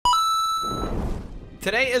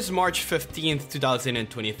Today is March 15th,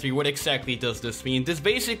 2023. What exactly does this mean? This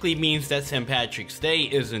basically means that St. Patrick's Day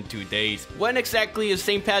is in 2 days. When exactly is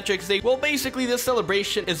St. Patrick's Day? Well, basically this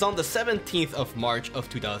celebration is on the 17th of March of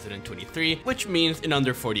 2023, which means in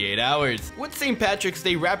under 48 hours. With St. Patrick's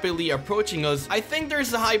Day rapidly approaching us, I think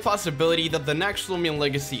there's a high possibility that the next Loomian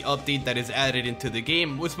Legacy update that is added into the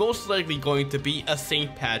game was most likely going to be a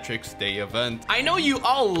St. Patrick's Day event. I know you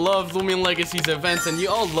all love Loomian Legacy's events and you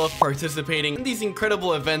all love participating in these incredible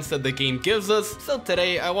events that the game gives us, so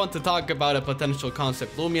today I want to talk about a potential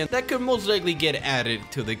concept Loomian that could most likely get added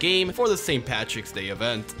to the game for the St. Patrick's Day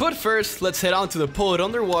event. But first, let's head on to the Pull It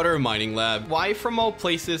Underwater Mining Lab. Why from all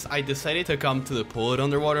places I decided to come to the Pull It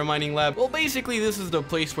Underwater Mining Lab? Well, basically this is the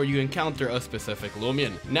place where you encounter a specific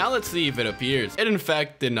Loomian. Now let's see if it appears. It in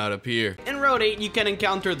fact did not appear. In Route 8 you can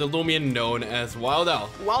encounter the Loomian known as Wild Owl.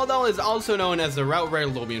 Wild Owl is also known as the route rare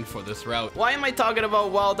Loomian for this route. Why am I talking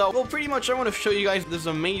about Wild Owl? Well, pretty much I want to show you guys this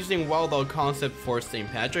amazing Wild Owl concept for St.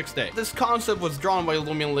 Patrick's Day. This concept was drawn by a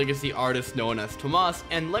Loomian Legacy artist known as Tomas,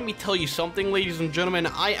 and let me tell you something, ladies and gentlemen,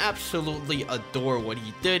 I absolutely adore what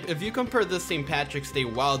he did. If you compare this St. Patrick's Day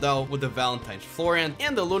Wild Owl with the Valentine's Florent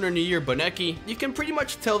and the Lunar New Year Bonecki, you can pretty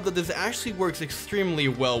much tell that this actually works extremely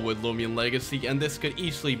well with Loomian Legacy, and this could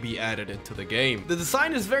easily be added into the game. The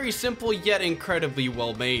design is very simple yet incredibly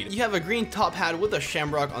well made. You have a green top hat with a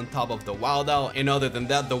shamrock on top of the Wild Owl, and other than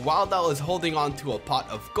that, the Wild Owl is holding on to a pot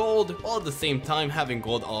of gold, while at the same time having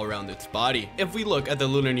gold all around its body. If we look at the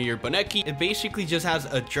Lunar New Year Bonecki, it basically just has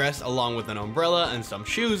a dress along with an umbrella and some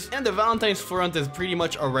shoes, and the Valentine's Florent is pretty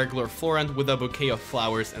much a regular Florent with a bouquet of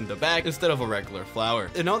flowers in the back instead of a regular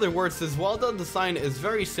flower. In other words, this Wild Owl design is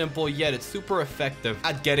very simple, yet it's super effective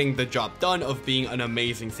at getting the job done of being an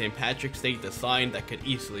amazing St. Patrick's Day design that could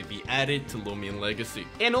easily be added to Loomian Legacy.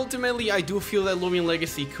 And ultimately, I do feel that Loomian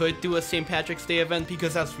Legacy could do a St. Patrick's Day event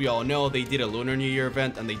because, as we all know, they did a Lunar New Year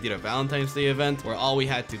event and they did a Valentine's Day event where all we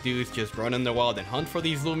had to do is just run in the wild and hunt for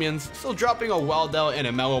these Loomians. So dropping a Wild Owl and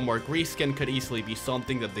a Malomorph reskin could easily be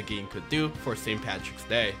something that the game could do for St. Patrick's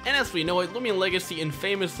Day. And as we know it, Loomian Legacy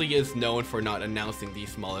infamously is known for not announcing these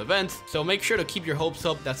small events, so make sure to keep your hopes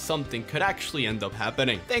up that something could actually end up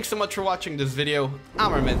happening. Thanks so much for watching this video.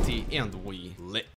 I'm Armenti, and we lit.